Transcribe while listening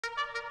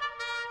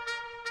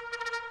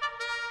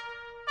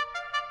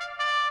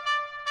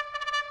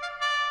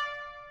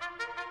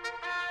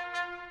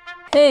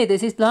Hey,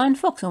 this is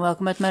BlindFox and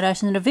welcome at my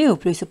ration review.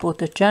 Please support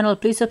the channel,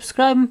 please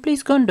subscribe and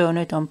please go and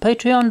donate on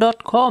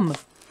patreon.com.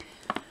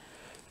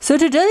 So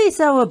today is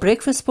our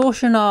breakfast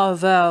portion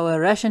of our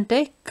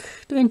RationTech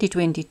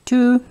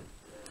 2022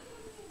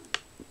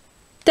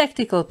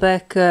 Tactical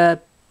Pack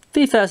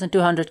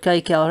 3200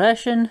 kcal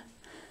ration.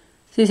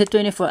 This is a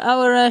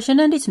 24-hour ration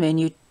and it's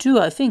menu 2.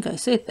 I think I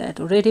said that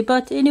already,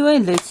 but anyway,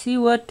 let's see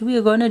what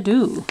we're gonna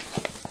do.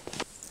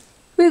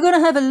 We're gonna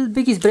have a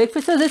biggie's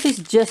breakfast. So this is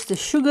just the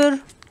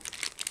sugar.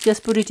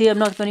 Just put it here, I'm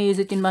not going to use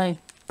it in my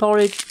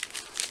porridge.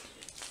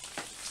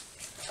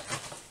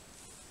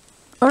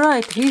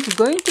 Alright, we're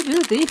going to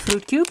do the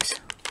fruit cubes.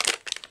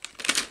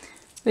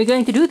 We're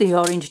going to do the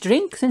orange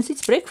drink since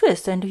it's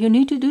breakfast and you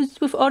need to do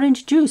it with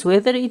orange juice,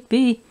 whether it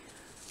be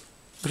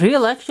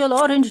real actual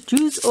orange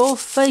juice or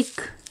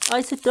fake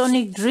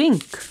isotonic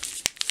drink.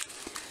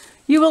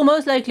 You will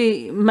most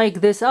likely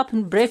make this up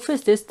in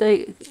breakfast. This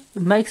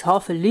makes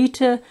half a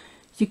liter.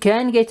 You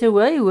can get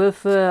away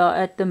with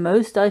at the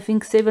most I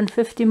think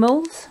 750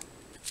 mils.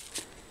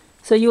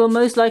 So you will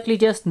most likely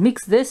just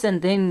mix this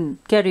and then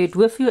carry it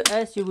with you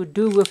as you would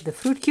do with the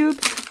fruit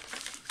cubes.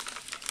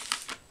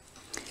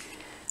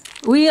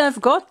 We have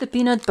got the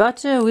peanut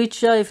butter,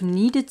 which I've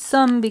needed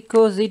some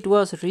because it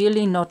was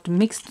really not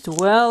mixed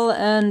well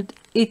and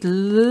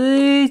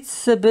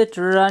it's a bit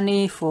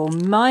runny for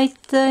my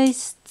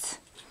taste,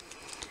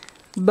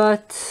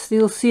 but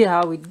we'll see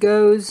how it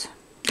goes.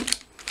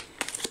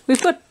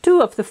 We've got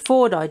 2 of the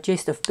 4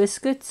 digestive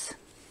biscuits.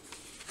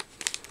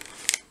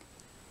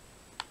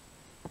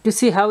 To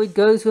see how it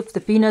goes with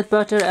the peanut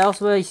butter,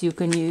 elsewhere you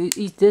can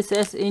eat this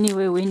as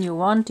anywhere when you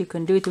want. You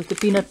can do it with the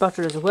peanut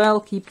butter as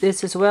well. Keep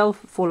this as well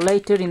for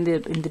later in the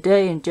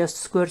day and just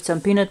squirt some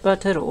peanut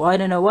butter, or I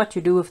don't know what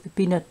you do with the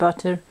peanut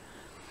butter.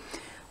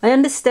 I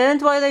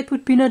understand why they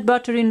put peanut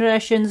butter in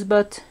rations,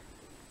 but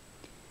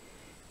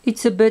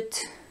it's a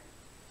bit...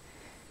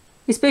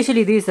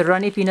 Especially these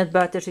runny peanut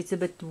butters, it's a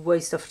bit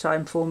waste of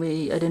time for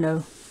me, I don't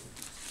know.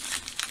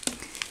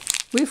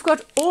 We've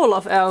got all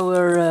of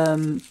our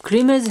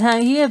creamers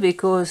here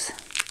because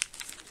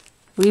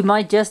we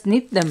might just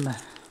need them.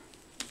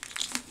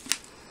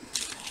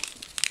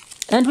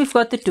 And we've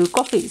got the 2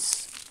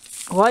 coffees.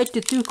 Why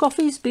the 2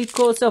 coffees?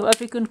 Because South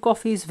African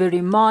coffee is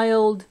very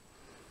mild.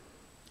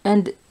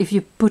 And if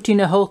you put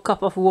in a whole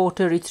cup of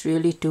water, it's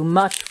really too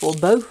much for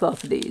both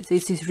of these.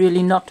 This is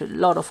really not a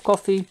lot of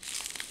coffee.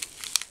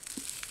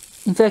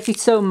 In fact,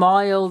 it's so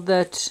mild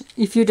that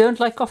if you don't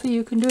like coffee,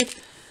 you can do it.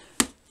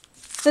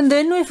 And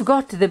then we've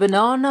got the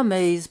banana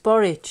maize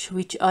porridge,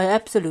 which I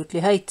absolutely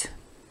hate.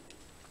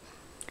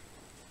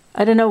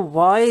 I don't know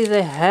why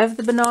they have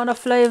the banana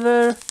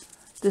flavor.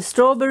 The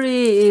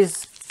strawberry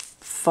is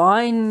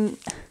fine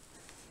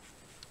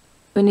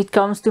when it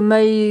comes to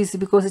maize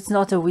because it's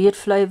not a weird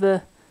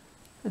flavor.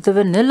 The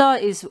vanilla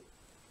is,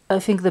 I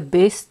think, the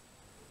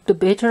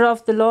better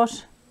of the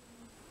lot.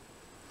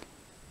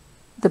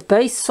 The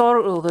base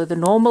sorghum, the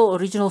normal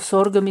original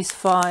sorghum is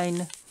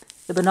fine.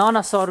 The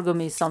banana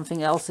sorghum is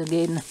something else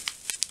again.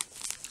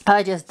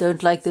 I just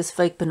don't like this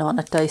fake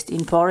banana taste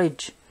in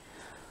porridge.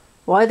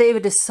 Why they ever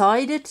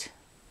decided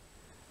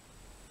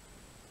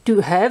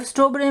to have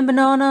strawberry and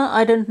banana,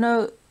 I don't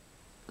know.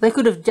 They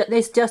could have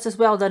just as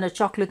well done a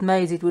chocolate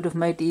maize. It would have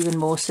made even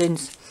more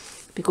sense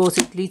because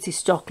it leads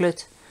is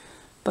chocolate.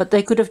 But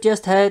they could have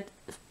just had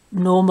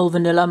normal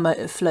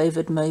vanilla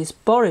flavored maize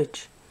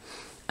porridge.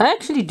 I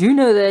actually do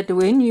know that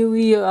when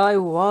I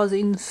was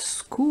in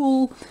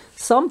school,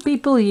 some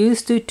people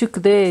used to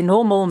took their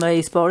normal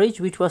maize porridge,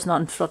 which was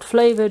not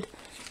flavored,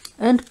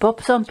 and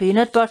pop some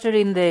peanut butter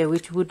in there,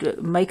 which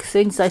would make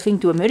sense, I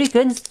think, to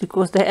Americans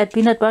because they add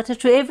peanut butter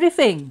to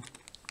everything.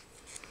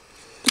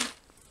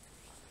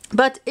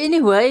 But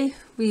anyway,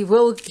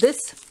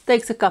 this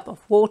takes a cup of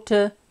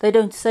water. They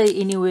don't say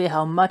anywhere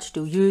how much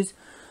to use.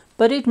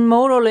 But it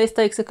more or less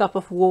takes a cup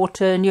of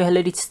water and you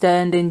let it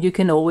stand and you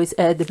can always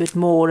add a bit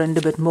more and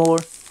a bit more.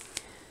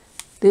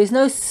 There's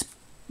no...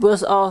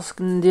 was asked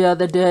the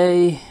other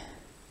day,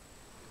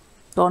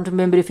 can't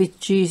remember if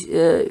it's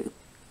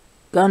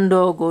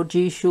Gundog or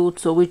G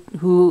Schultz or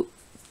who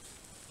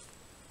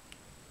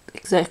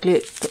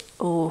exactly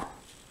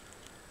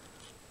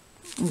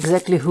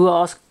who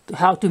asked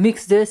how to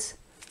mix this.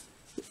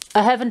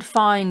 I haven't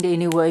found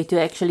any way to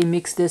actually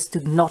mix this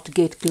to not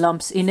get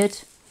lumps in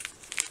it.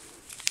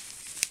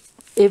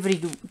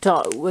 Every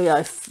way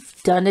I've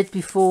done it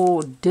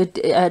before did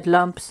add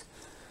lumps.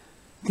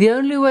 The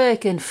only way I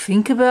can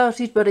think about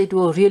it, but it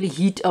will really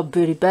heat up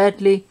very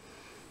badly,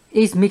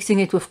 is mixing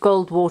it with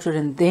cold water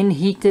and then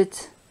heat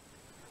it.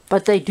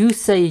 But they do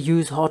say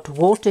use hot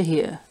water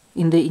here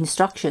in the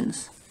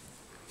instructions.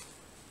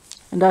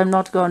 And I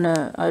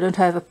don't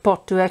have a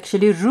pot to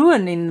actually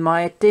ruin in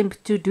my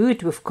attempt to do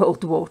it with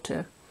cold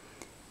water.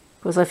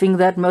 Because I think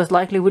that most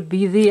likely would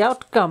be the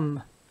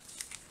outcome.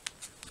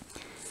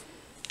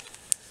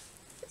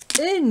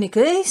 In any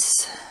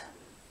case,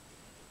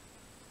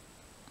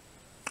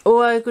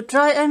 or I could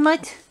try,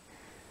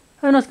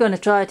 I'm not going to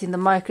try it in the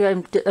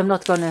microwave. I'm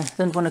not going to,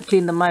 don't want to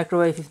clean the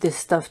microwave if this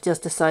stuff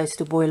just decides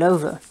to boil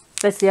over.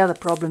 That's the other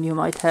problem you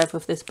might have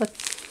with this, but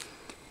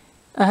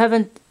I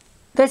haven't,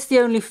 that's the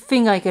only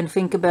thing I can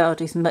think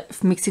about is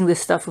mixing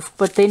this stuff with,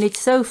 but then it's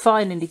so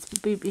fine and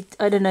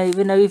I don't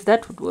even know if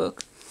that would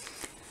work.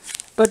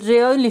 But the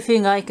only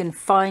thing I can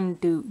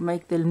find to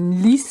make the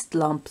least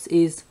lumps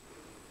is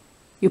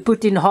you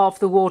put in half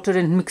the water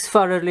and mix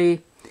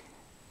thoroughly,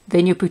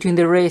 then you put in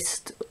the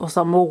rest or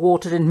some more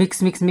water and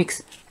mix,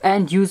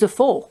 and use a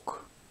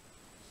fork.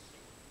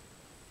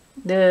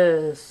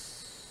 The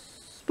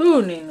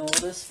spooning or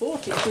this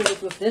fork is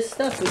good with this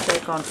stuff, which I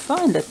can't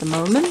find at the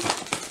moment.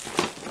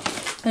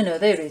 Oh no,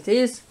 there it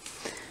is.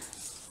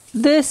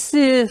 This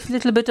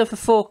little bit of a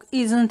fork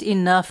isn't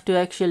enough to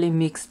actually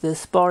mix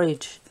this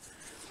porridge.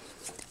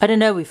 I don't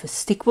know if a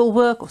stick will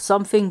work or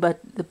something, but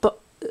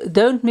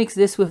don't mix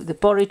this with the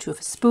porridge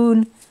with a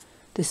spoon.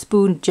 The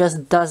spoon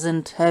just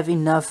doesn't have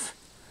enough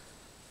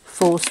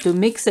force to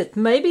mix it.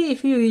 Maybe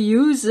if you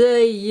use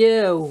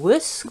a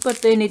whisk,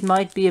 but then it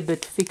might be a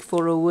bit thick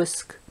for a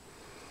whisk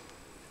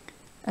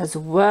as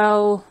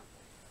well.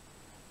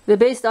 The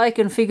best I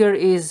can figure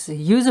is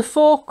use a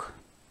fork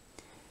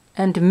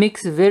and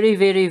mix very,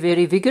 very,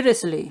 very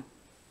vigorously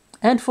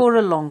and for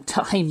a long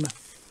time.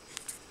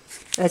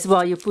 That's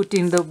why you put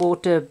in the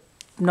water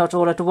not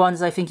all at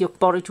once. I think your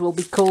porridge will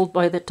be cold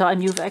by the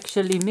time you've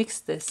actually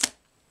mixed this.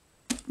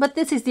 But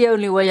this is the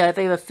only way I've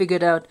ever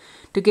figured out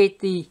to get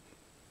the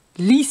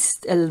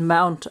least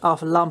amount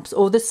of lumps,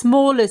 or the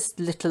smallest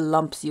little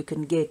lumps you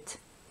can get.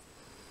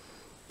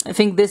 I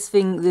think this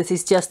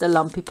is just a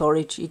lumpy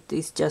porridge. It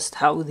is just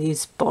how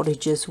these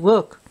porridges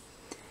work.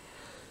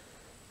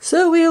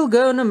 So we're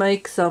gonna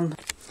make some.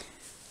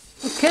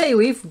 Okay,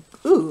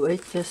 I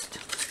just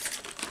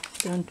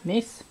don't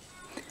miss.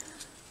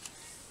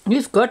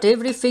 We've got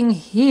everything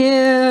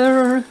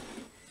here.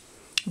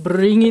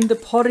 Bring in the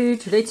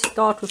porridge. Let's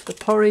start with the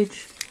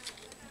porridge.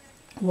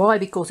 Why?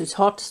 Because it's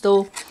hot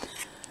still.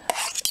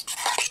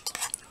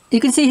 You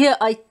can see here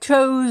I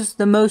chose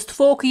the most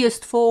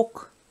forkiest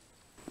fork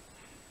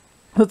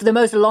with the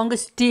most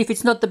longest teeth.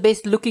 It's not the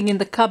best looking in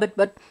the cupboard,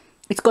 but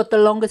it's got the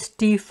longest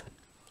teeth.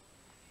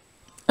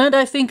 And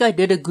I think I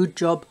did a good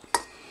job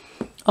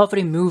of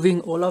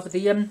removing all of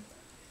the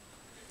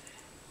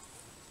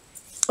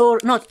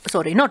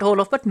not all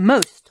of, but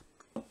most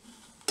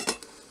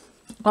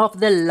of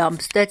the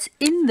lumps that's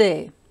in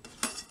there.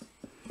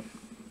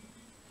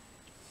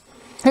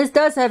 This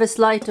does have a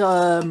slight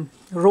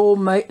raw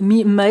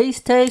maize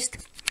taste.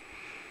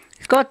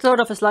 It's got sort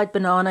of a slight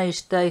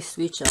banana-ish taste,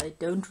 which I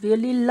don't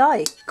really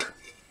like.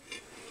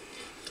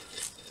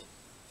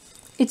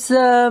 It's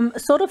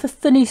sort of a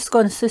finished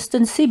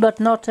consistency, but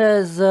not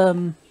as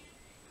you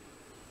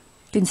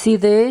can see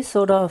there,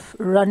 sort of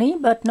runny,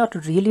 but not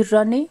really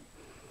runny.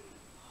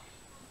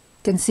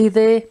 You can see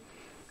there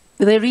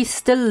is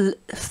still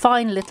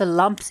fine little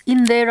lumps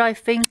in there, I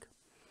think.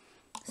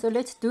 So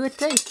let's do a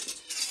taste.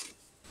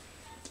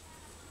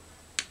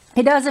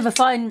 It does have a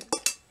fine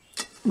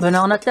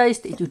banana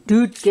taste. You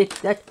do get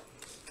that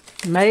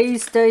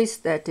maize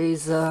taste, that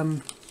is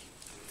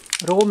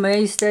raw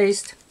maize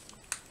taste.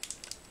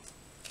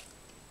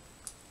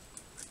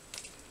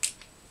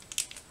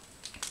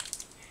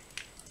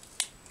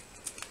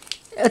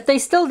 They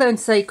still don't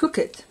say cook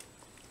it.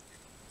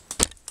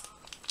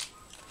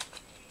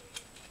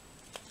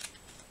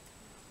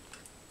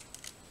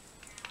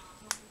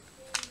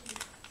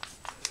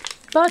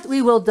 But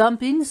we will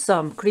dump in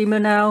some creamer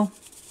now.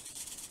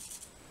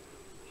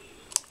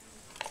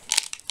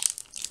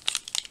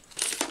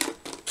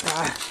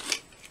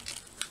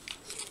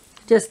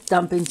 Just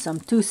dump in some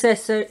 2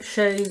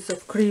 sachets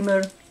of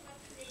creamer.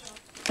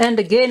 And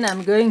again,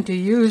 I'm going to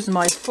use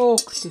my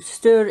fork to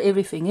stir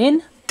everything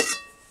in.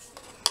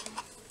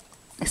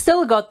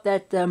 Still got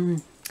that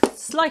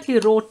slightly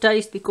raw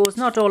taste because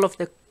not all of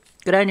the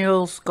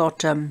granules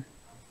got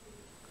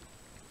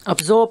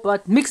absorbed,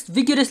 but mixed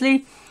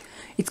vigorously.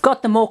 It's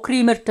got the more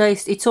creamer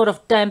taste. It sort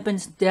of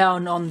dampens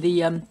down on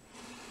the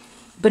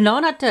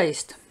banana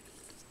taste.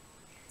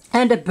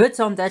 And a bit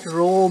on that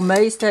raw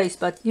maize taste,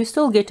 but you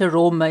still get a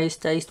raw maize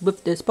taste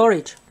with this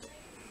porridge.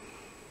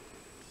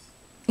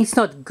 It's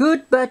not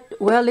good, but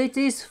well, it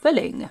is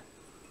filling.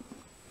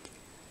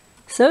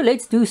 So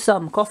let's do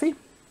some coffee.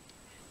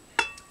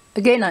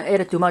 Again, I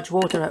added too much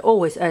water. I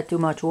always add too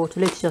much water.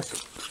 Let's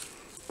just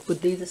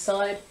put these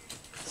aside.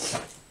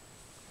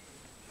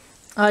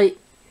 I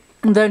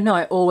don't know,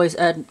 I always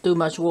add too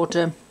much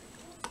water.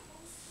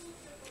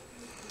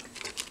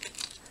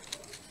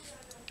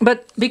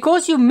 But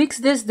because you mix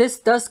this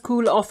does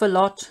cool off a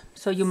lot.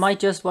 So you might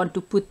just want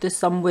to put this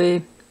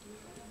somewhere.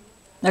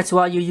 That's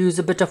why you use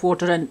a bit of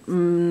water,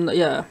 and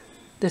yeah,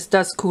 this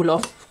does cool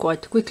off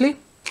quite quickly.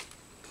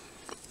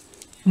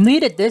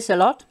 Needed this a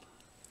lot.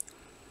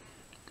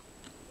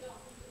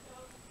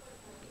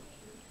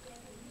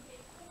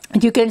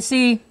 And you can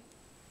see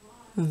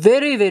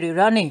very, very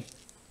runny.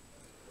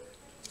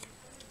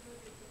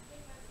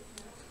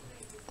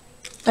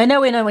 I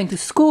know when I went to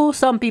school,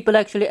 some people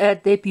actually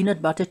add their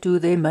peanut butter to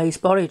their maize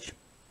porridge.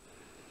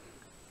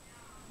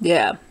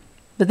 Yeah,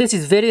 but this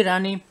is very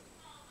runny.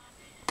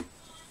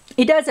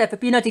 It does have a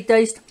peanutty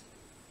taste.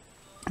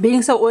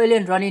 Being so oily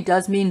and runny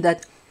does mean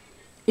that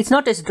it's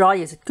not as dry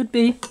as it could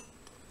be,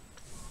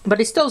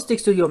 but it still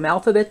sticks to your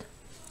mouth a bit.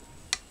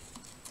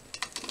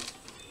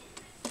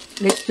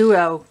 Let's do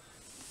our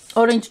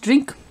orange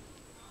drink.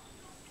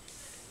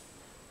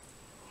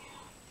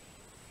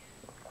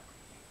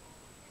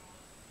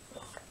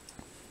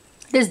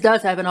 This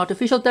does have an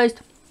artificial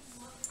taste.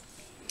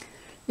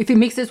 If you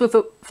mix this with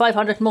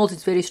 500 ml,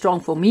 it's very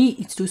strong. For me,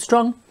 it's too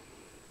strong.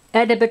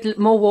 Add a bit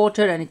more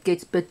water and it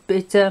gets a bit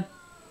bitter.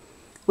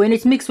 When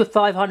it's mixed with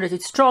 500,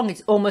 it's strong.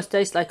 It almost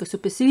tastes like a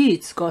Super C.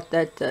 It's got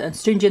that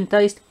astringent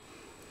taste.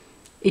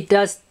 It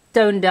does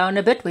tone down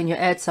a bit when you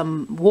add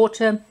some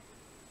water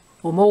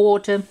or more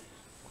water.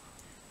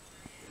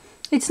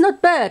 It's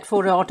not bad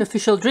for an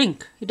artificial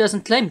drink. It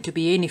doesn't claim to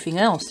be anything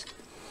else.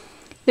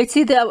 Let's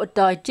see our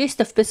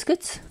digestive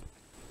biscuits.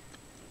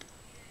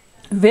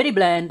 Very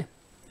bland.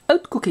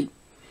 Oat cookie.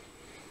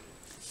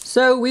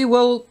 So we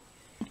will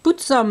put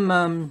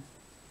some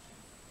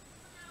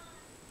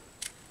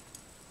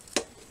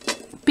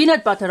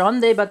peanut butter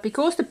on there, but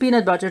because the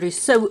peanut butter is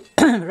so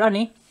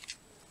runny,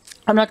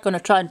 I'm not going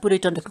to try and put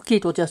it on the cookie.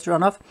 It will just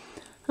run off.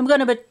 I'm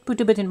going to put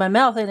a bit in my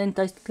mouth and then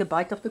taste a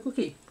bite of the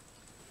cookie.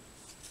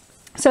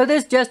 So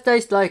this just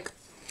tastes like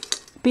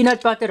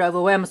peanut butter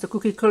overwhelms the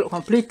cookie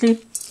completely.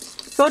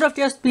 Sort of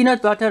just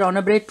peanut butter on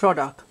a bread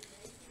product,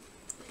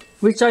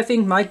 which I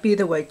think might be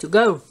the way to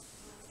go.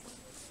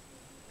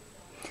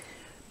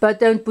 But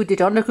don't put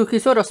it on the cookie.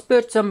 Sort of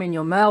spurt some in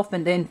your mouth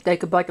and then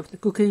take a bite of the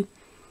cookie.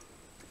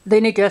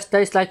 Then it just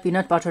tastes like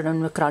peanut butter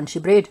on a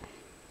crunchy bread.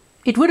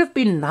 It would have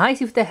been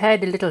nice if they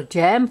had a little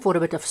jam for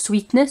a bit of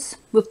sweetness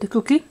with the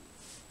cookie.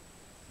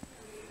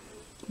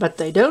 But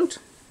they don't.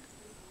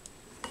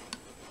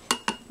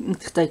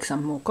 Let's take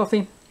some more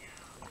coffee.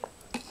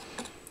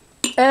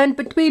 And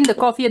between the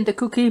coffee and the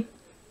coffee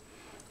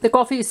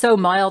is so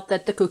mild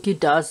that the cookie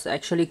does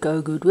actually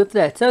go good with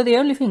that. So the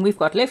only thing we've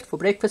got left for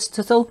breakfast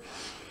still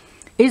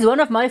is one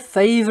of my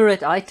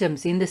favorite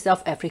items in the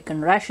South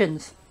African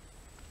rations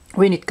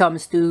when it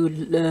comes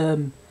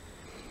to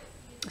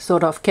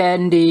sort of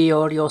candy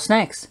or your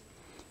snacks.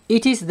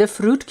 It is the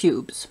fruit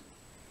cubes.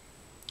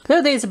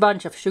 So there's a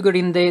bunch of sugar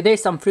in there,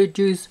 there's some fruit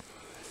juice,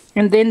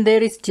 and then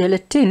there is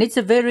gelatin. It's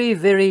a very,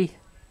 very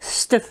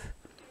stiff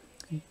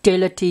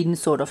gelatin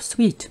sort of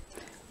sweet.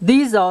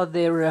 These are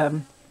their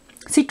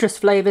citrus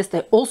flavors.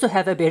 They also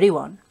have a berry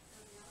one.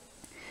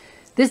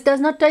 This does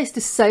not taste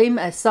the same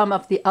as some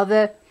of the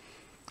other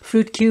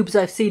fruit cubes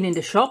I've seen in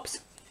the shops,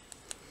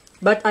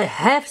 but I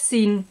have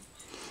seen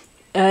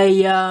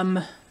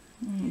a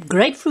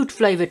grapefruit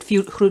flavored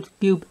fruit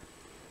cube,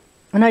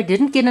 and I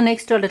didn't get an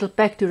extra little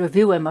pack to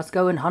review. I must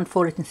go and hunt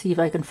for it and see if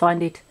I can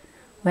find it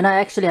when I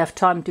actually have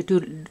time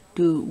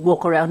to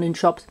walk around in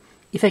shops.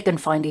 If I can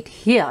find it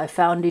here. I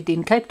found it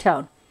in Cape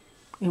Town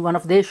in one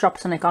of their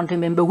shops and I can't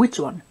remember which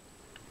one.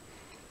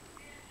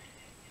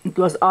 It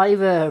was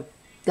either,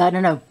 I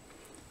don't know,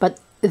 but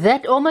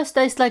that almost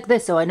tastes like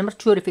this, so I'm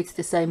not sure if it's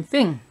the same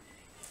thing.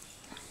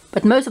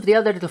 But most of the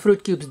other little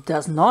fruit cubes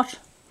does not.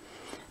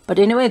 But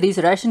anyway, these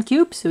ration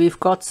cubes, we've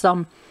got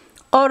some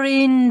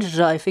orange,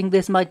 I think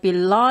this might be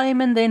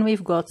lime, and then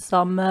we've got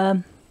some,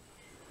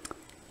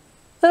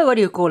 what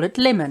do you call it,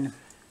 lemon.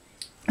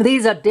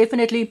 These are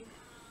definitely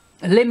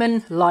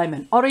lemon, lime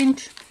and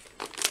orange.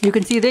 You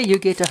can see there you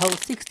get a whole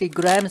 60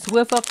 grams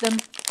worth of them.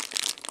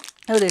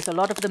 Oh, there's a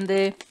lot of them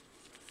there.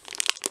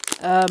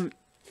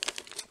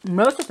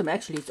 Most of them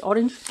actually is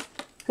orange.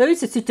 There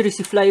is a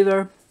citrusy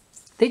flavor.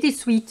 That is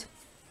sweet.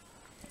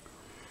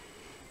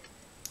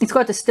 It's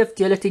got a stiff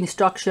gelatin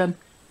structure.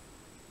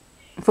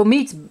 For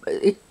me,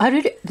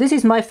 this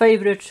is my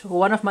favorite,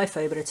 one of my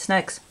favorite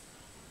snacks.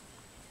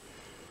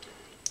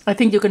 I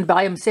think you can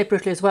buy them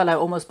separately as well. I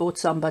almost bought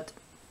some, but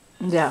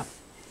yeah,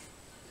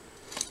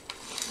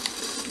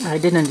 I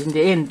didn't in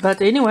the end.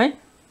 But anyway,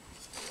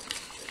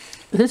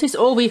 this is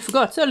all we've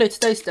got. So let's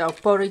taste our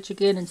porridge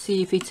again and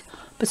see if it's,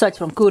 besides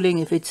from cooling,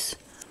 if it's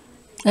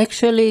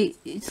actually,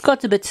 it's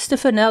got a bit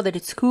stiffer now that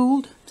it's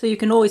cooled. So you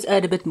can always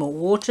add a bit more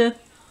water.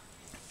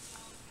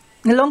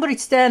 The longer it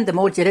stands, the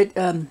more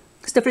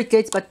stiffer it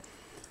gets,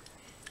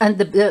 and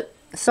the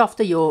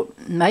softer your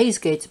maize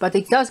gets. But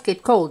it does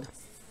get cold.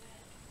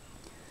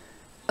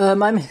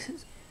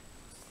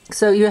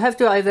 So you have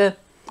to either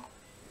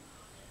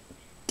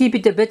keep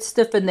it a bit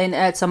stiff and then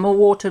add some more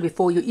water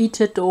before you eat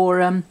it,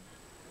 or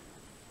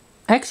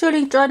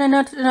actually I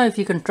don't know if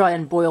you can try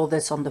and boil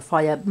this on the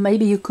fire.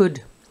 Maybe you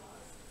could.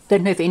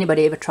 Don't know if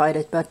anybody ever tried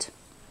it, but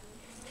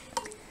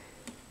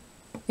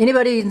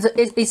anybody in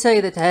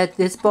SBC that had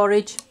this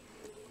porridge,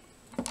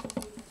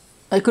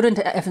 I've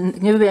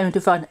never been able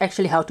to find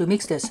actually how to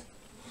mix this.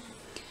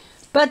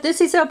 But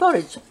this is our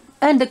porridge.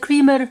 And the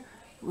creamer,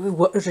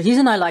 the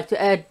reason I like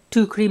to add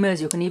 2 creamers,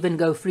 you can even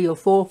go 3 or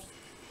 4,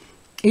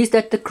 is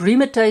that the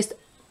creamer taste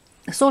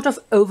sort of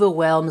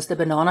overwhelms the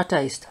banana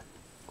taste,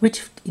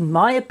 which in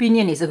my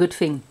opinion is a good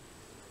thing.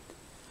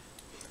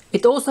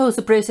 It also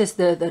suppresses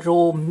the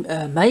raw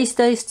maize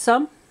taste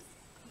some.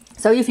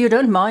 So if you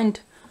don't mind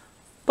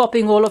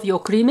popping all of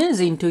your creamers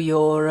into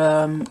your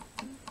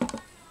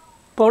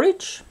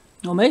porridge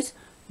or maize,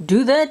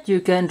 do that. You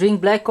can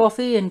drink black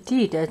coffee and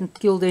tea. It hasn't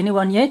killed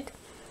anyone yet.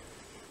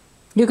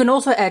 You can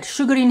also add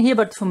sugar in here,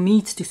 but for me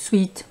it's too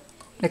sweet.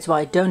 That's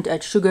why I don't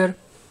add sugar.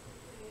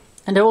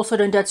 And I also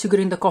don't add sugar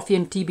in the coffee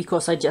and tea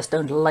because I just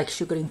don't like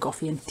sugar in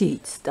coffee and tea.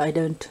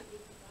 It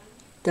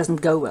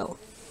doesn't go well.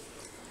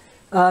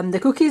 The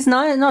cookie is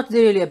not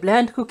really a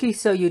bland cookie,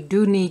 so you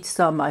do need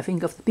some, I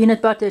think, of the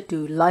peanut butter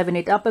to liven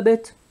it up a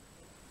bit.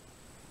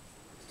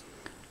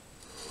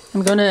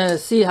 I'm gonna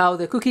see how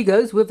the cookie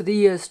goes with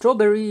the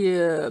strawberry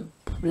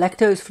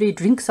lactose-free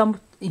drink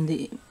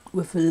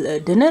with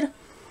dinner.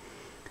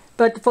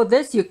 But for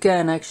this, you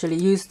can actually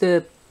use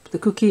the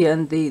cookie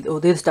and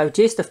these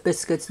digestive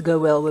biscuits to go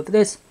well with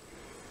this.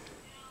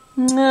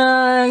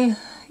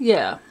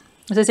 Yeah,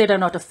 as I said, I'm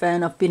not a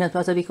fan of peanut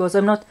butter because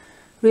I'm not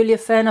really a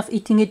fan of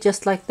eating it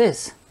just like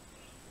this.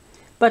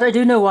 But I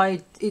do know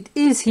why it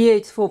is here.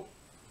 It's for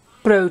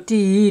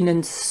protein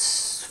and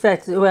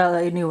fat. Well,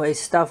 anyway,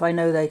 stuff. I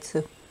know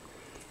that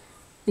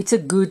it's a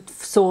good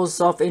source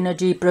of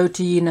energy,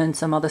 protein and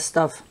some other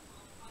stuff.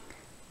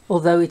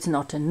 Although it's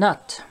not a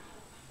nut.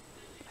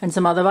 And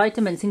some other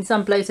vitamins. In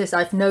some places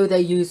I know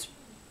they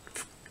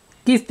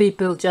give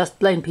people just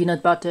plain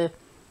peanut butter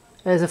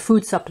as a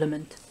food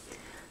supplement.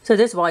 So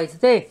that's why it's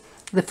there.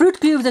 The fruit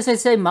cubes, as I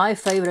say, my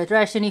favorite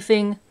rationy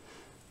thing.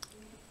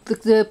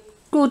 The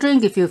cool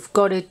drink, if you've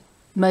got it,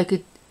 make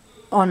it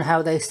on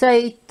how they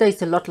say. It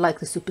tastes a lot like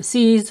the Super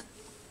C's.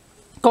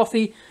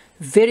 Coffee,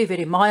 very,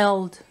 very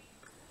mild.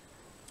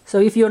 So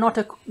if you're not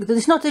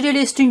it's not really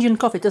a astringent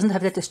coffee. It doesn't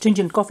have that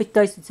astringent coffee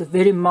taste. It's a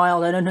very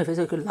mild, I don't know if it's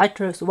like a light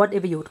roast or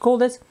whatever you would call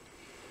this.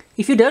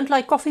 If you don't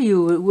like coffee,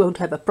 you won't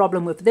have a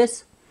problem with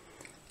this.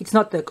 It's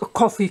not the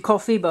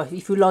coffee, but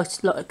if you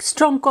like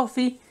strong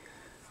coffee,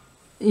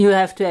 you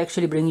have to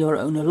actually bring your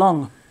own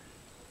along.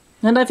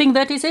 And I think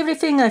that is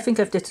everything. I think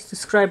I've just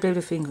described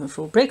everything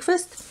for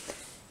breakfast.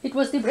 It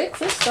was the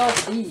breakfast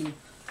of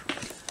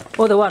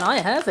the one I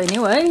have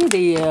anyway,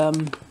 the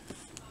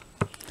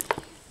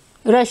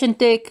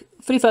RationTech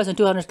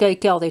 3200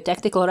 kcal, the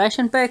tactical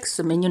ration packs,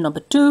 menu number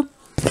 2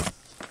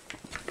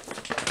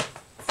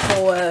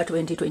 for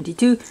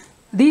 2022.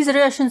 These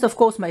rations, of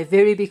course, may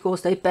vary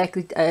because they pack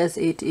it as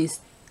it is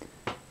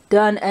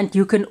done, and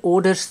you can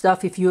order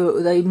stuff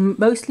they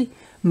mostly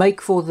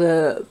make for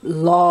the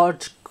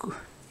large,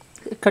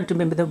 I can't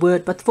remember the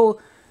word, but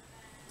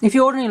if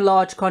you're ordering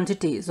large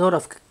quantities, sort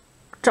of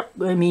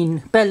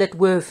pallet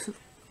worth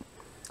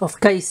of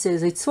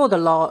cases, it's for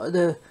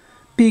the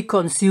big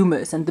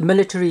consumers and the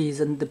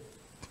militaries and the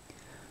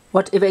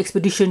whatever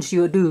expeditions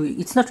you do.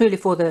 It's not really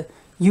for the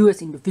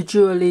US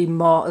individually.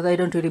 They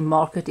don't really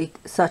market it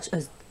such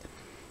as.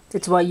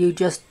 That's why we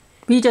just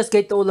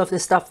get all of the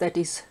stuff that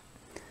is,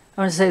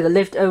 I want to say, the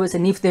leftovers,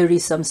 and if there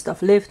is some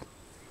stuff left,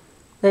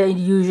 they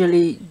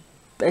usually,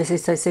 as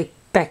I say,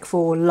 pack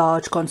for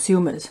large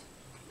consumers.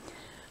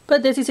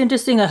 But this is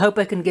interesting. I hope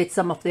I can get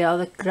some of the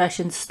other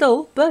rations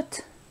still,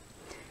 but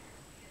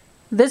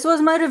this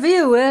was my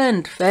review,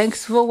 and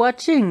thanks for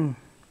watching.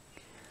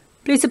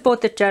 Please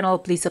support the channel,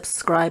 please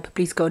subscribe,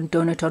 please go and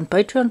donate on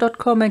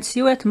patreon.com, and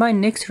see you at my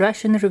next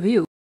ration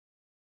review.